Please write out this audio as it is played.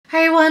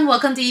everyone,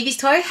 welcome to Evie's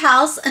Toy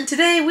House, and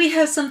today we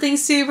have something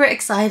super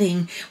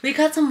exciting. We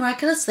got some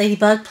Miraculous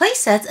Ladybug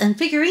playsets and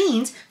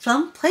figurines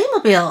from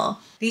Playmobil.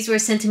 These were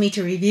sent to me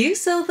to review,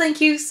 so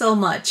thank you so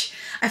much.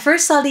 I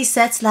first saw these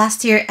sets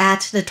last year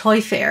at the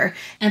toy fair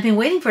and I've been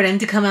waiting for them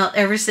to come out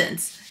ever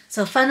since.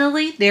 So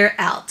finally, they're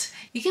out.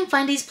 You can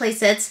find these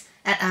playsets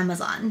at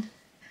Amazon.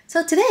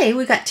 So today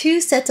we got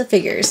two sets of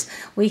figures.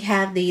 We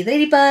have the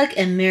Ladybug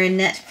and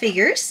Marinette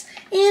figures,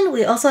 and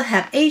we also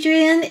have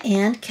Adrien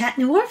and Cat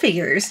Noir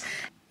figures.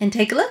 And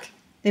take a look,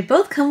 they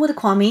both come with the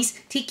Kwamis,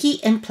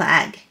 Tiki and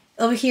Plag.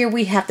 Over here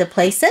we have the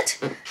playset.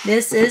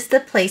 This is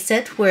the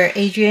playset where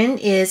Adrien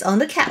is on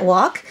the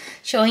catwalk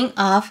showing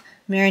off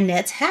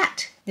Marinette's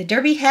hat, the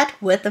derby hat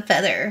with the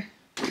feather.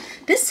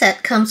 This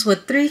set comes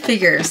with three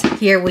figures.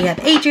 Here we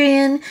have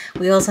Adrien,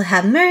 we also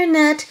have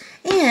Marinette,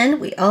 and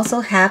we also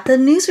have the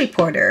news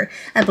reporter.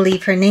 I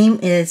believe her name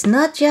is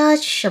Nadja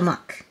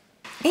Shamak.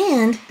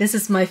 And this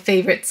is my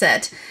favorite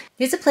set.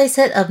 Here's a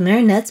playset of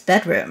Marinette's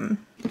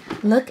bedroom.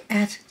 Look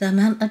at the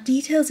amount of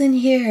details in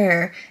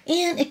here.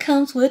 And it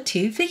comes with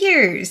two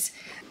figures.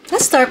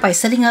 Let's start by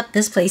setting up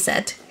this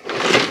playset.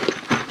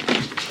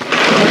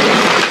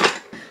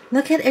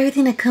 Look at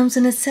everything that comes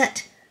in this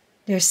set.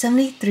 There are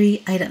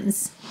 73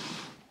 items.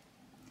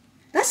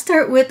 Let's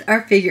start with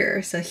our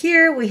figure. So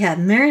here we have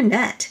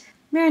Marinette.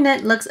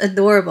 Marinette looks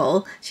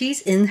adorable.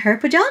 She's in her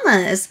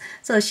pajamas.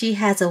 So she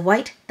has a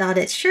white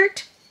dotted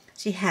shirt.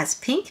 She has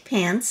pink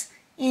pants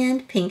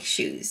and pink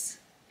shoes.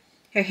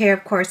 Her hair,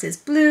 of course, is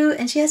blue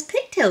and she has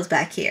pigtails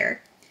back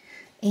here.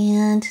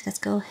 And let's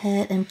go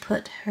ahead and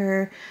put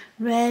her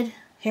red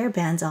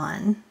hairbands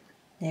on.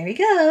 There we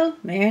go.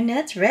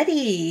 Marinette's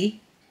ready.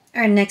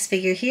 Our next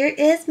figure here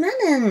is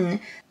Manon.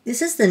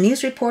 This is the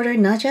news reporter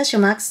Nadja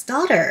Shamak's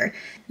daughter.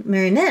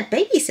 Marinette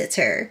babysits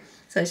her.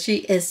 So she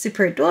is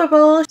super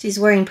adorable. She's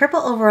wearing purple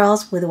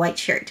overalls with a white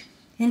shirt.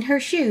 And her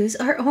shoes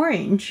are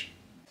orange.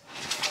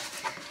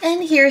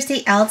 And here's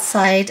the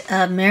outside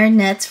of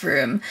Marinette's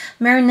room.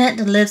 Marinette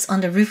lives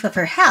on the roof of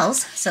her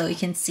house. So you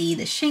can see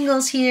the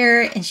shingles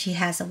here. And she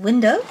has a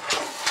window.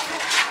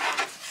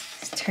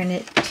 Let's turn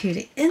it to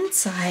the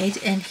inside.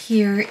 And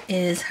here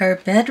is her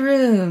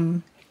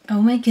bedroom.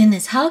 Oh my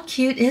goodness, how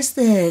cute is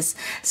this?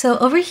 So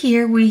over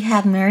here we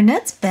have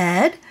Marinette's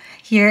bed.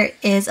 Here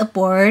is a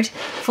board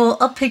full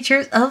of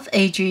pictures of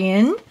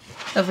Adrien.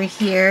 Over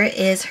here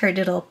is her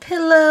little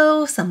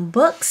pillow, some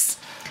books,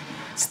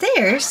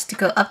 stairs to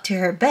go up to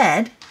her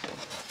bed.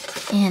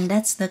 And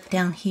let's look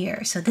down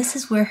here. So this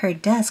is where her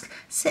desk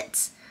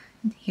sits.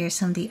 Here's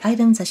some of the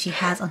items that she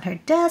has on her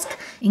desk,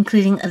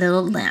 including a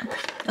little lamp.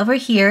 Over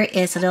here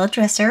is a little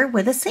dresser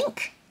with a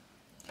sink.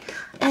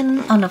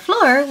 And on the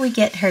floor, we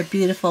get her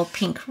beautiful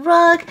pink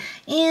rug,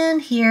 and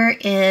here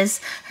is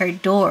her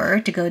door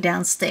to go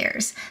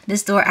downstairs.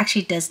 This door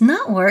actually does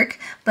not work,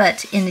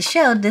 but in the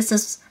show,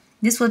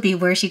 this would be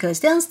where she goes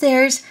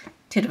downstairs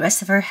to the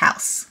rest of her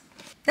house.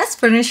 Let's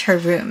furnish her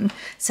room.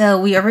 So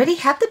we already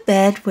have the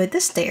bed with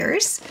the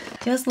stairs.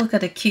 Just look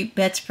at the cute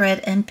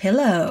bedspread and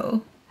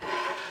pillow.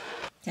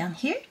 Down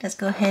here, let's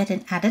go ahead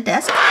and add a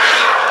desk.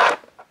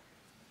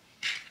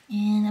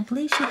 And I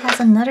believe she has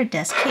another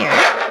desk here,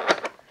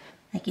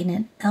 like in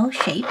an L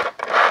shape.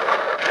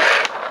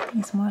 I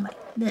think it's more like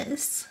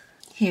this.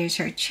 Here's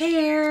her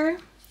chair.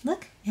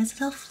 Look, it has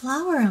a little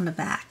flower on the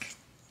back.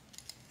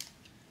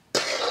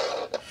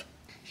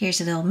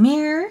 Here's a little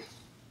mirror.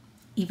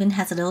 Even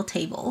has a little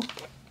table.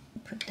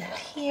 Put that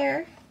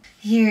here.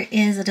 Here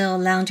is a little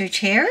lounger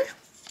chair.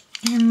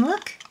 And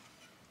look,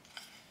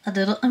 a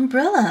little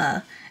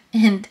umbrella.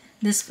 And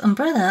this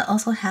umbrella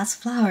also has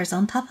flowers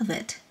on top of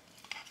it.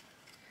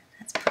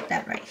 Let's put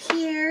that right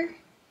here.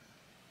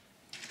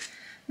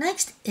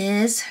 Next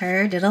is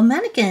her little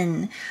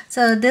mannequin.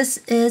 So this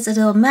is a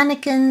little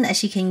mannequin that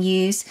she can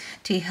use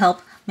to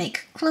help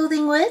make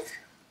clothing with.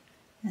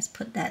 Let's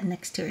put that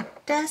next to her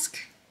desk.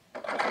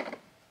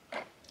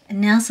 And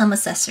now some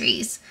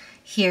accessories.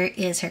 Here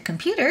is her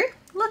computer.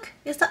 Look,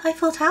 it's the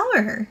Eiffel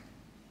Tower.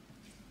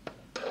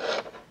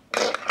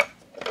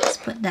 Let's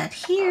put that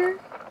here.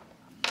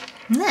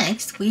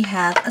 Next, we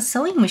have a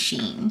sewing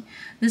machine.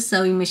 This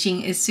sewing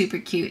machine is super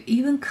cute. It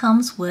even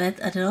comes with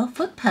a little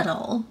foot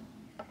pedal.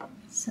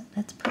 So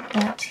let's put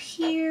that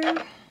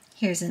here.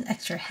 Here's an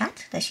extra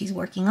hat that she's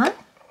working on.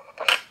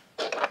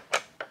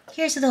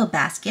 Here's a little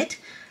basket.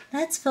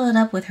 Let's fill it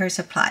up with her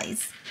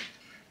supplies.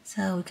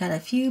 So we got a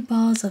few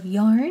balls of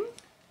yarn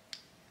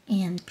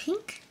and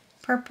pink,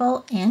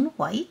 purple, and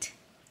white.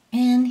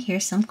 And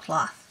here's some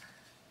cloth.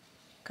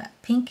 Got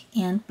pink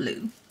and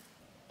blue.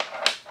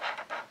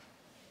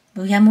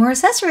 We have more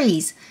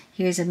accessories.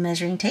 Here's a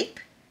measuring tape.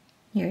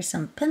 Here's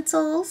some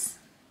pencils.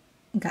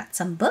 Got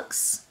some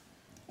books.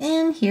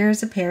 And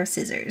here's a pair of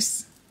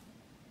scissors.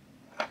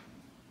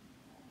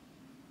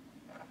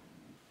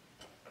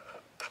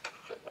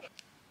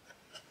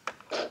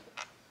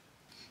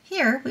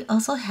 Here we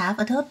also have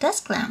a little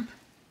desk lamp.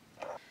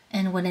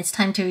 And when it's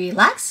time to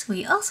relax,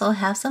 we also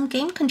have some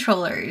game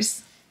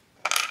controllers.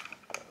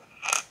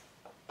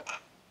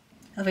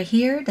 Over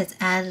here, let's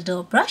add a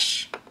little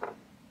brush.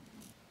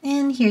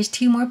 And here's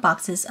 2 more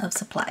boxes of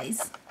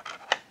supplies.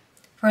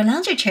 For a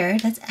lounger chair,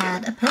 let's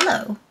add a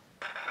pillow.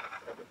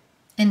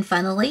 And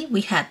finally,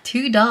 we have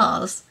 2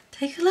 dolls.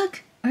 Take a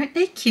look, aren't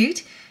they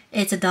cute?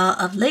 It's a doll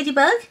of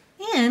Ladybug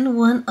and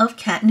one of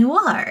Cat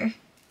Noir.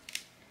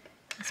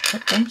 Let's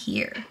put them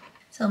here.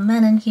 So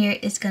Mainette here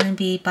is going to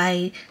be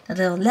by the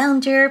little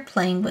lounger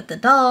playing with the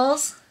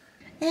dolls.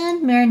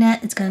 And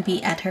Marinette is going to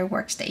be at her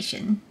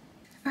workstation.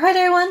 Alright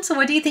everyone, so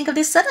what do you think of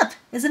this setup?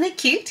 Isn't it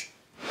cute?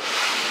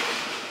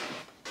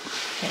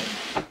 Okay,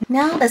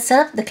 now let's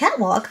set up the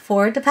catwalk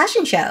for the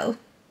fashion show.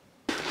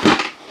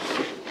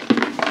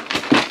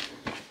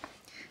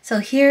 So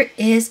here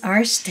is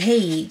our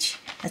stage.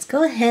 Let's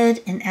go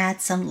ahead and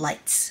add some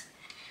lights.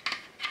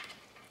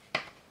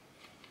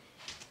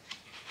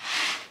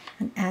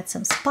 And add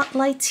some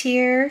spotlights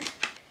here.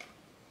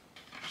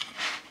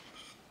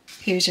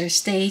 Here's our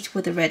stage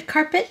with a red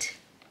carpet.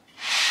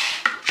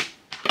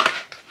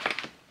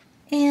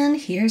 And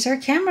here's our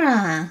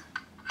camera.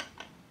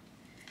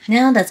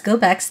 Now let's go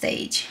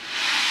backstage.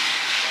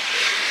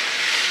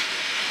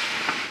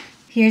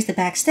 Here's the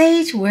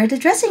backstage where the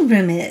dressing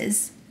room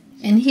is.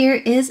 And here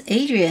is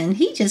Adrien.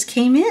 He just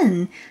came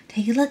in.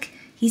 Take a look.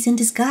 He's in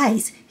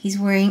disguise. He's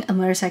wearing a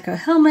motorcycle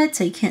helmet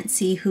so you can't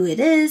see who it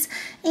is.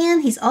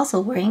 And he's also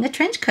wearing a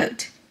trench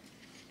coat.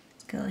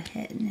 Let's go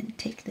ahead and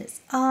take this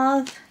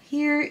off.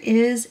 Here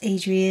is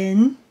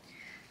Adrien.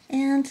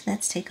 And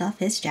let's take off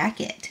his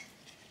jacket.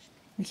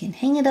 We can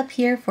hang it up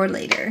here for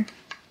later.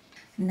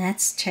 And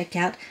let's check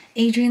out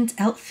Adrien's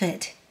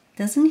outfit.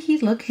 Doesn't he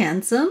look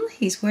handsome?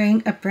 He's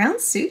wearing a brown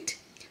suit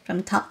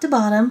from top to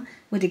bottom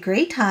with a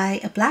gray tie,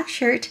 a black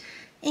shirt,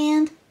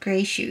 and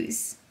gray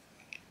shoes.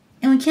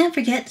 And we can't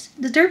forget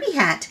the derby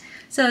hat.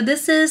 So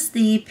this is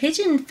the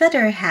pigeon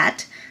feather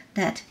hat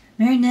that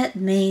Marinette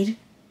made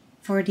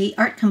for the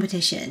art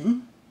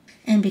competition.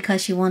 And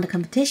because she won the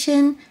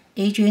competition,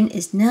 Adrien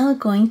is now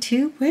going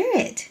to wear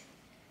it.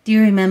 Do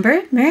you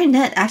remember?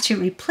 Marinette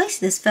actually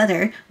replaced this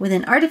feather with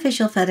an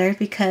artificial feather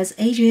because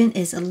Adrien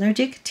is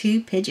allergic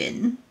to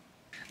pigeon.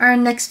 Our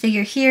next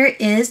figure here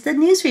is the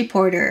news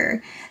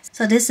reporter.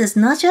 So this is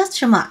Nadja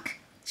Shamak.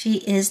 She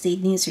is the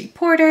news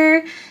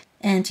reporter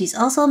and she's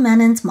also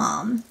Manon's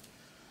mom.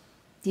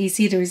 Do you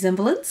see the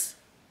resemblance?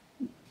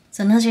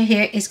 So Nadja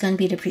here is going to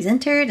be the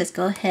presenter. Let's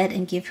go ahead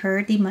and give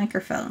her the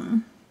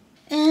microphone.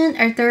 And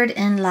our third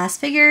and last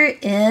figure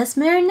is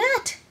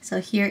Marinette. So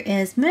here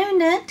is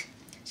Marinette.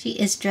 She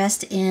is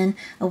dressed in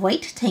a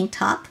white tank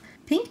top,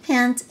 pink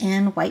pants,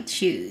 and white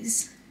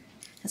shoes.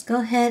 Let's go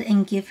ahead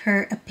and give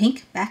her a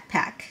pink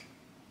backpack.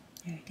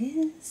 There it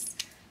is.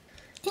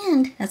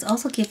 And let's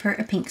also give her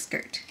a pink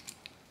skirt.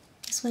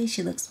 This way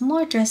she looks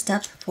more dressed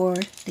up for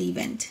the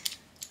event.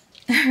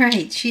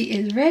 Alright, she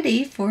is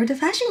ready for the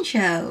fashion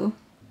show.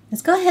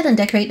 Let's go ahead and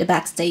decorate the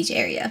backstage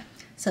area.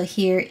 So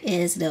here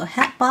is a little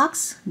hat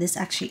box. This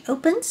actually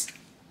opens.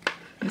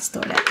 And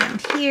store that down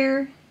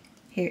here.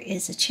 Here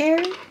is a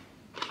chair.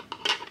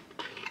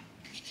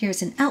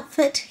 Here's an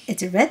outfit.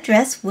 It's a red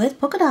dress with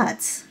polka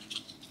dots.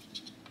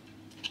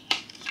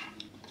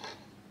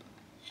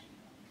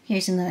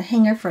 Here's another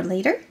hanger for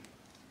later.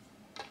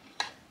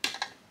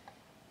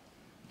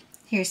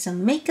 Here's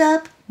some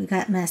makeup. We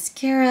got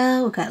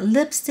mascara, we got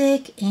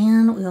lipstick,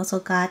 and we also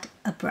got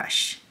a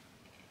brush.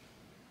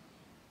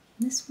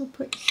 This we'll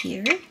put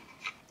here.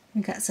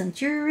 We got some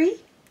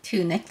jewelry,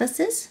 2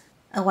 necklaces,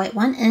 a white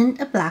one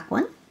and a black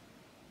one.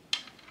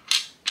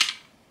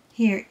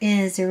 Here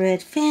is a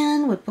red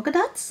fan with polka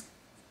dots.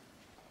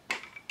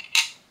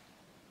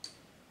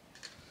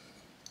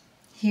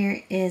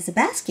 Here is a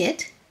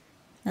basket.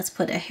 Let's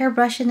put a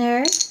hairbrush in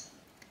there,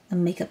 a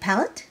makeup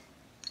palette,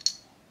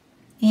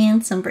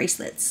 and some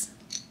bracelets.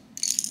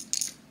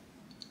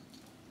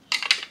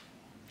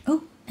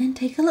 Oh, and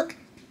take a look.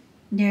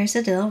 There's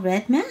a little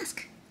red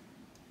mask.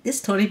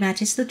 This totally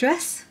matches the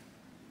dress.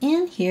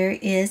 And here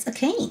is a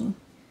cane.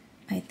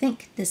 I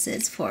think this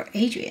is for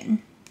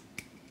Adrien.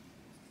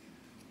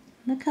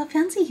 Look how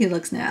fancy he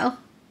looks now.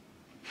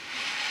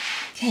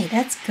 Okay,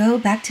 let's go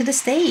back to the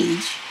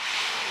stage.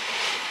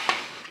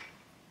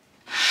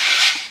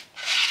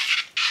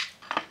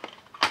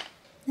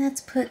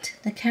 Let's put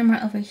the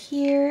camera over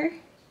here,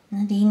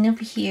 Nadine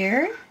over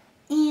here,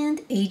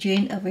 and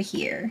Adrien over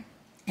here.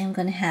 And I'm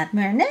going to have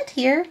Marinette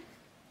here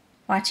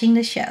watching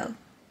the show.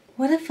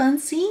 What a fun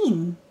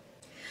scene.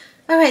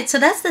 Alright, so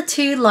that's the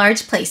 2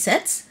 large play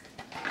sets.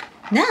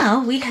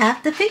 Now we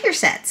have the figure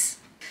sets.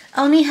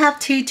 I only have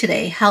 2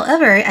 today.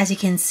 However, as you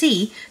can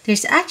see,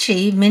 there's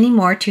actually many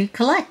more to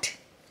collect.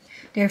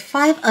 There are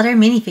 5 other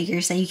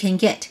minifigures that you can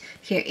get.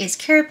 Here is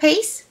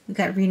Carapace, we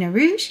got Rena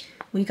Rouge,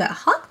 we got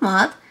Hawk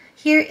Moth,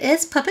 here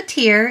is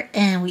Puppeteer,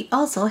 and we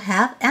also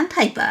have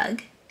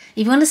Anti-Bug.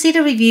 If you want to see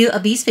the review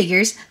of these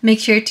figures, make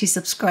sure to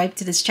subscribe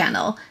to this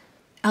channel.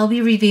 I'll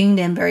be reviewing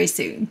them very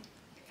soon.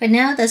 For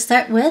now, let's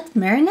start with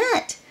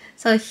Marinette.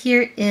 So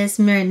here is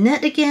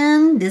Marinette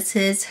again. This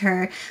is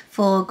her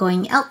full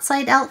going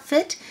outside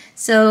outfit.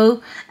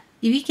 So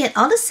if you get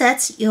all the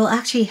sets, you'll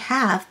actually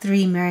have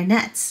 3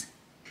 Marinettes.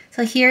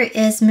 So here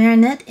is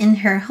Marinette in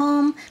her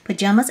home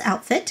pajamas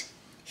outfit.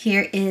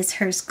 Here is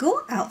her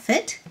school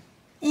outfit.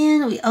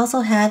 And we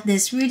also have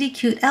this really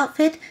cute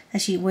outfit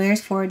that she wears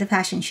for the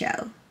fashion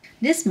show.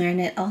 This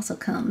Marinette also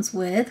comes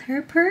with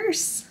her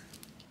purse.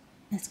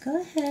 Let's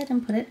go ahead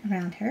and put it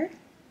around her.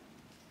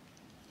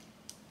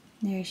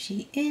 There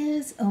she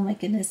is. Oh my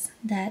goodness,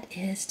 that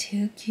is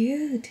too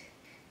cute.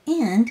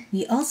 And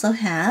we also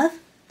have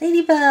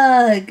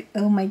Ladybug.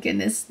 Oh my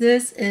goodness,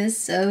 this is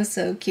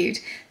so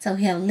cute. So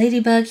we have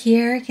Ladybug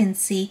here. You can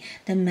see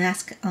the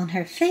mask on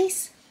her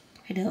face.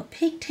 Her little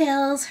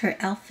pigtails. Her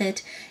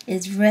outfit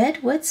is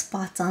red with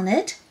spots on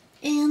it.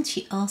 And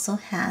she also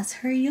has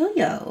her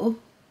yo-yo.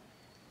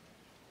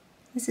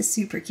 This is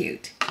super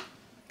cute.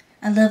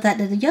 I love that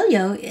the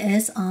yo-yo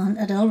is on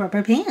a little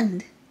rubber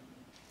band.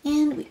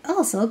 And we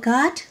also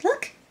got,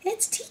 look,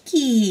 it's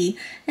Tiki.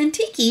 And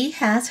Tiki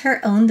has her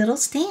own little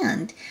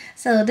stand.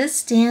 So this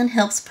stand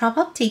helps prop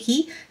up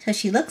Tiki so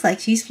she looks like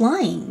she's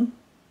flying.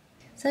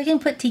 So I can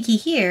put Tiki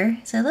here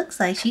so it looks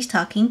like she's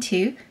talking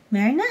to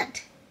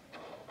Marinette.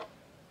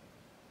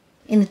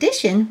 In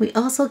addition, we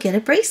also get a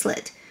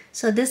bracelet.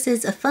 So this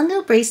is a fun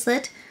little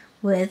bracelet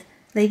with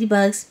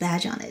Ladybug's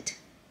badge on it.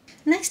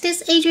 Next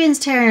is Adrien's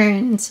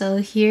turn. So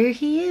here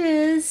he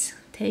is.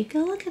 Take a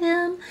look at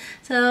him.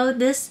 So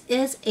this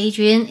is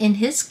Adrien in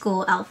his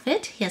school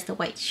outfit. He has the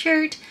white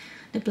shirt,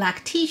 the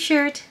black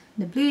t-shirt,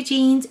 the blue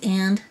jeans,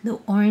 and the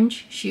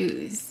orange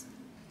shoes.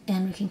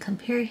 And we can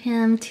compare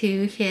him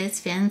to his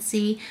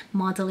fancy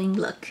modeling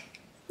look.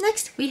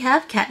 Next, we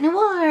have Cat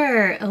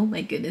Noir. Oh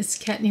my goodness,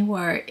 Cat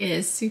Noir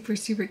is super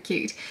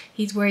cute.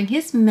 He's wearing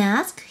his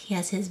mask. He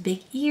has his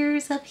big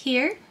ears up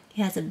here.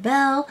 He has a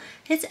bell.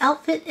 His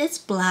outfit is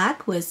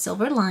black with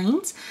silver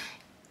lines.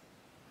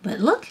 But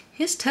look,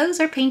 his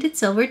toes are painted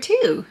silver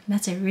too.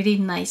 That's a really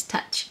nice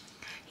touch.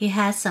 He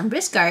has some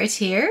wrist guards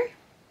here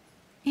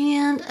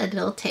and a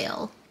little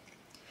tail.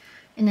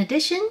 In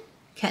addition,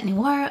 Cat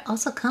Noir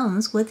also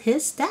comes with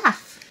his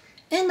staff.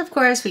 And of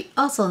course, we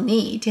also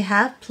need to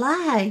have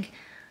Plag.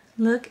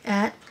 Look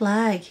at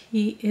Plag.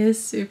 He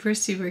is super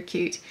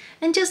cute.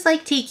 And just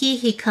like Tiki,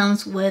 he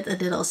comes with a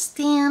little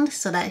stand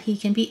so that he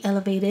can be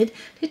elevated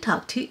to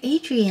talk to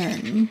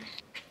Adrien.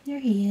 There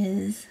he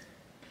is.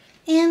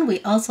 And we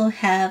also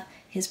have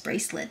his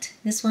bracelet.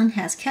 This one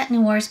has Cat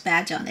Noir's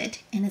badge on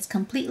it and it's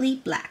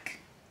completely black.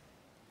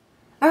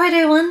 Alright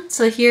everyone,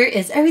 so here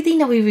is everything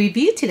that we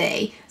reviewed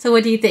today. So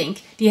what do you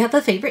think? Do you have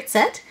a favorite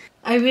set?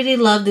 I really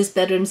love this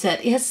bedroom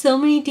set. It has so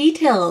many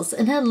details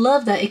and I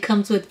love that it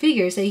comes with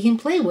figures that you can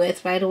play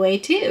with right away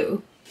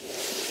too.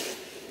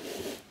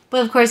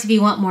 But of course, if you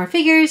want more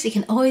figures, you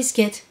can always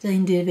get the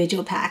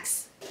individual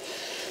packs.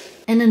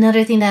 And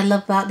another thing that I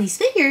love about these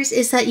figures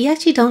is that you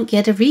actually don't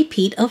get a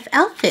repeat of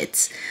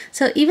outfits.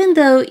 So even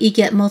though you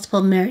get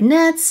multiple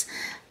Marinettes,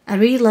 I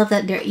really love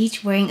that they're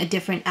each wearing a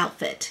different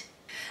outfit.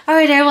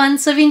 Alright everyone,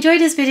 so if you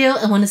enjoyed this video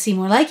and want to see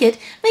more like it,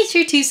 make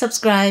sure to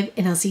subscribe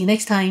and I'll see you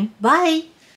next time. Bye!